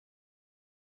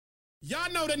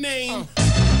Y'all know the name.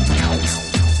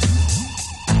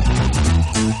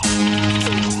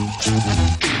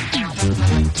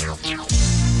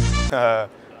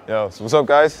 Yo, so what's up,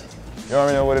 guys? You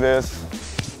already know what it is.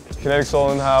 Kinetic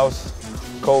Soul in the house.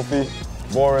 Kofi,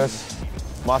 Boris,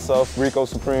 myself, Rico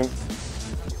Supreme.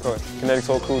 Kinetic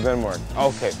Soul Crew, Denmark.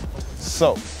 Okay,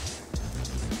 so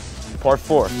part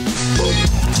 4.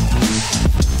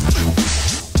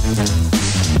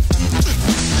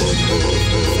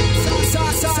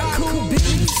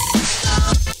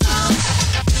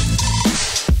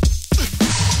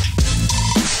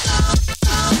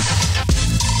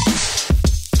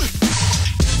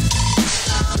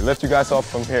 I lift you guys off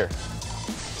from here.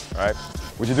 All right.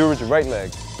 What you do with your right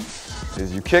leg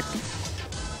is you kick,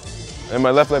 and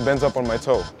my left leg bends up on my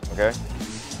toe. Okay.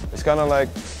 It's kind of like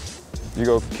you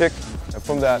go kick, and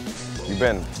from that you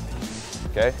bend.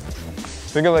 Okay.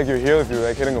 Think of like your heel if you're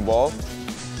like hitting a ball.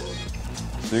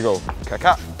 So you go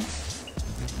ka-ka,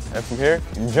 and from here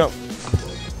you jump.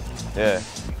 Yeah.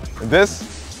 And this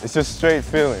is just straight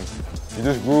feeling. You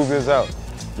just groove this out.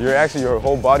 Your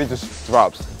whole body just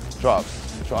drops.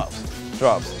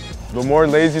 The more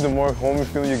lazy, the more homey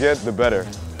feeling you get, the better.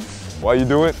 While you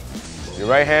do it, your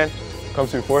right hand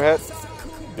comes to your forehead,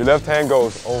 your left hand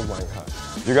goes, oh my God.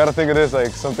 You gotta think of this like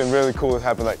something really cool has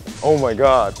happened, like, oh my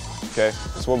God. Okay,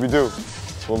 that's what we do.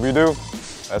 That's what we do.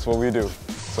 That's what we do.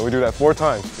 So we do that 4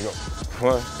 times. We go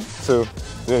 1, 2,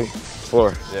 3,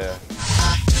 4. Yeah.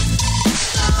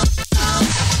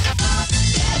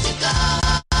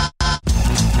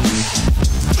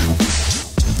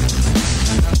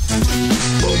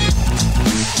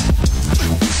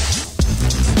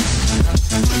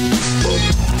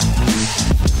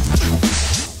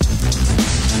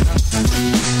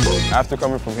 After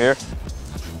coming from here,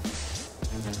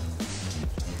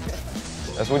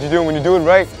 that's what you do. When you do it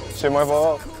right, shit might fall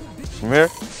off. From here,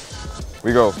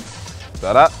 we go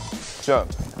da-da,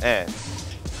 jump, and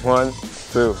 1,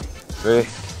 2, 3,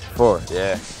 4.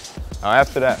 Yeah. Now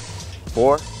after that,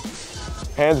 4,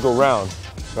 hands go round.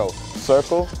 Go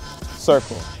circle,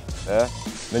 circle. Yeah.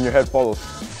 Then your head follows.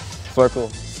 Circle,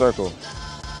 circle.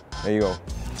 There you go.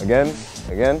 Again,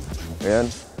 again, again,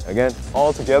 again,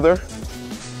 all together.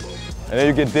 And then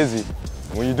you get dizzy.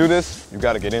 And when you do this, you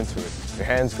gotta get into it. Your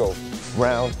hands go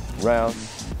round, round,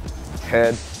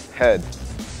 head, head,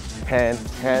 hand,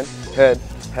 hand, head,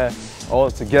 head, all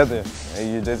together,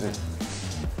 and you're dizzy.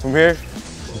 From here,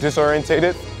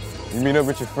 disorientated, you meet up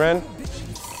with your friend,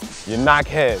 you knock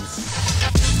heads.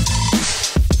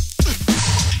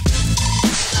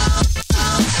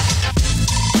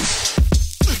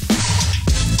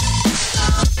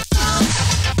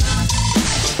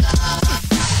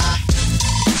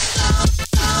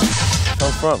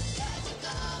 From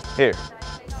here,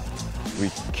 we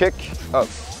kick up,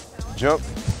 jump,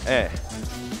 and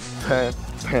pam,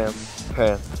 pam,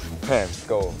 pam, pam.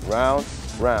 Go round,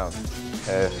 round,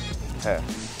 head, head,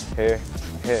 here,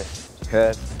 here,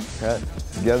 head, head,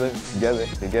 together, together,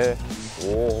 together.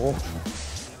 Whoa.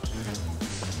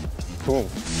 Boom.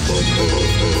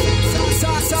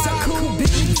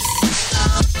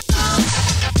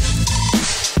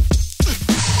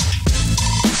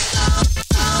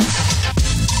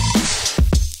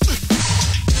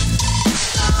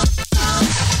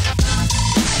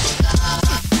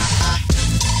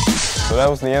 So that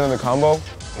was the end of the combo.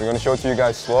 We're gonna show it to you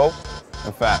guys slow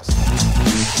and fast.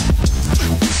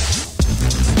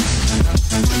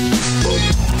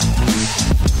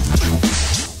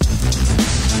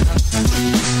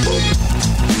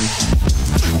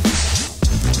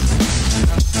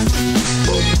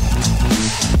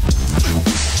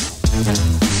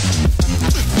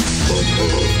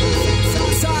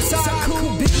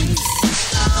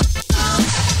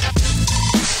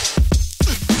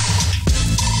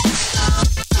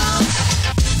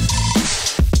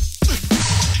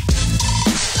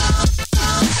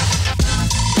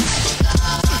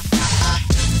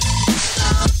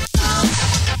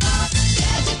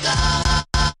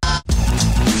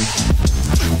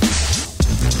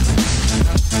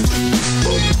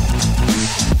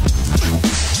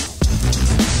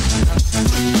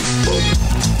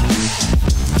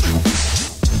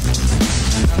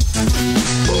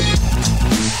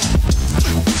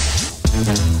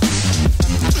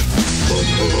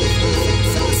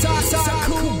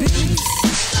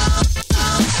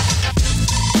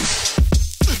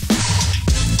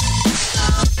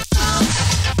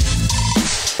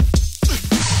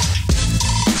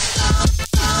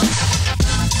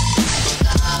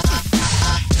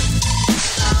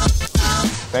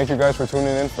 Thank you guys for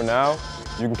tuning in for now.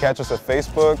 You can catch us at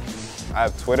Facebook. I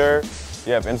have Twitter.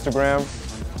 You have Instagram.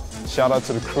 Shout out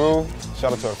to the crew.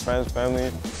 Shout out to our friends,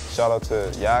 family. Shout out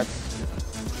to YAK.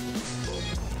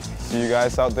 See you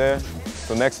guys out there.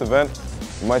 Till next event,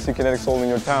 you might see Kinetic Soul in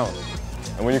your town.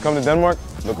 And when you come to Denmark,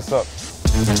 look us up.